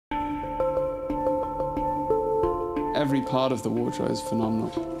Every part of the wardrobe is phenomenal.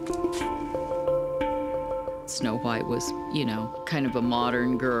 Snow White was, you know, kind of a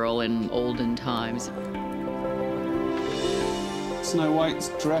modern girl in olden times. Snow White's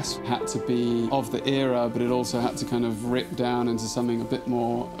dress had to be of the era, but it also had to kind of rip down into something a bit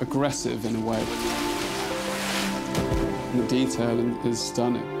more aggressive in a way. And the detail is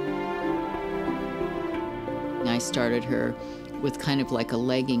stunning. I started her with kind of like a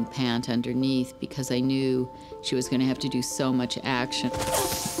legging pant underneath because I knew she was going to have to do so much action.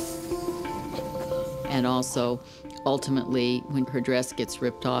 And also, ultimately, when her dress gets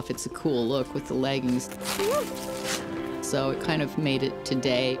ripped off, it's a cool look with the leggings. So it kind of made it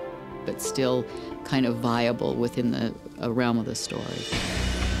today, but still kind of viable within the realm of the story.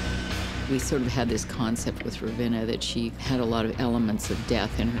 We sort of had this concept with Ravenna that she had a lot of elements of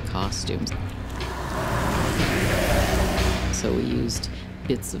death in her costumes. So we used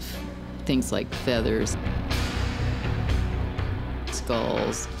bits of things like feathers,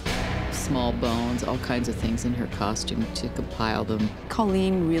 skulls, small bones, all kinds of things in her costume to compile them.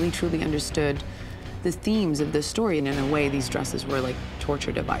 Colleen really truly understood the themes of the story, and in a way, these dresses were like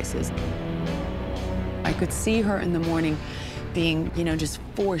torture devices. I could see her in the morning being, you know, just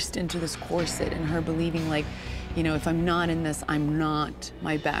forced into this corset, and her believing, like, you know, if I'm not in this, I'm not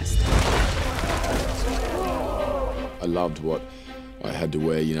my best. I loved what I had to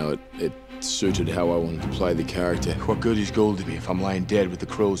wear, you know, it suited how I wanted to play the character. What good is gold to me if I'm lying dead with the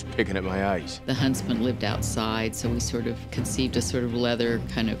crows picking at my eyes? The Hunstman lived outside, so we sort of conceived a sort of leather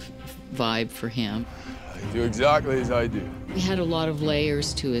kind of vibe for him. I do exactly as I do. He had a lot of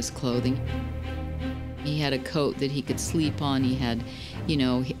layers to his clothing. He had a coat that he could sleep on. He had, you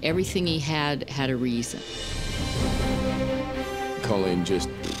know, everything he had a reason. Colleen just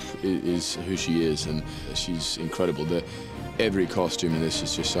is who she is, and she's incredible. Every costume in this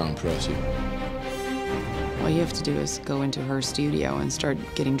is just so impressive. All you have to do is go into her studio and start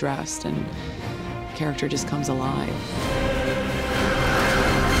getting dressed, and the character just comes alive.